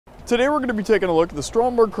Today we're going to be taking a look at the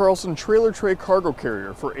Stromberg Carlson trailer tray cargo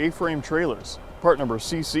carrier for A-frame trailers, part number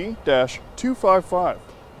CC-255.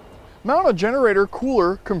 Mount a generator,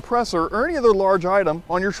 cooler, compressor, or any other large item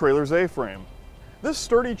on your trailer's A-frame. This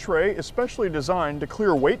sturdy tray is specially designed to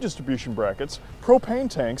clear weight distribution brackets, propane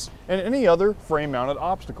tanks, and any other frame-mounted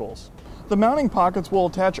obstacles. The mounting pockets will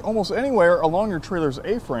attach almost anywhere along your trailer's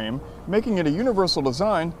A-frame, making it a universal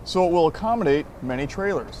design so it will accommodate many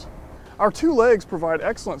trailers. Our two legs provide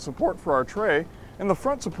excellent support for our tray, and the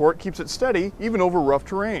front support keeps it steady even over rough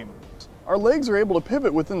terrain. Our legs are able to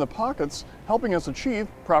pivot within the pockets, helping us achieve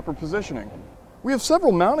proper positioning. We have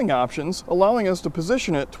several mounting options, allowing us to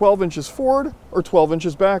position it 12 inches forward or 12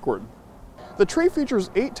 inches backward. The tray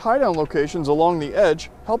features 8 tie-down locations along the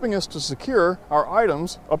edge, helping us to secure our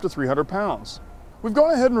items up to 300 pounds. We've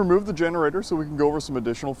gone ahead and removed the generator so we can go over some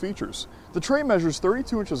additional features. The tray measures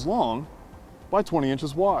 32 inches long by 20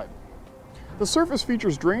 inches wide. The surface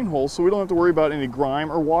features drain holes so we don't have to worry about any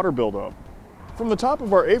grime or water buildup. From the top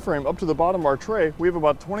of our A-frame up to the bottom of our tray, we have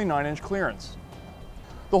about 29-inch clearance.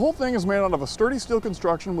 The whole thing is made out of a sturdy steel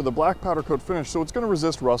construction with a black powder coat finish, so it's going to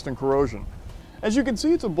resist rust and corrosion. As you can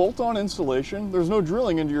see, it's a bolt-on installation. There's no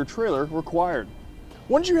drilling into your trailer required.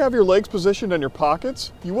 Once you have your legs positioned in your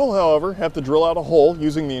pockets, you will, however, have to drill out a hole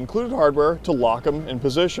using the included hardware to lock them in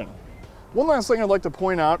position. One last thing I'd like to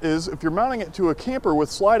point out is if you're mounting it to a camper with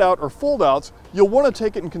slide-out or fold-outs, you'll want to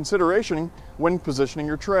take it in consideration when positioning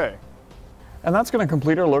your tray. And that's going to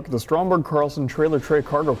complete our look at the Stromberg Carlson trailer tray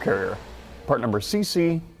cargo carrier, part number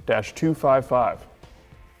CC-255.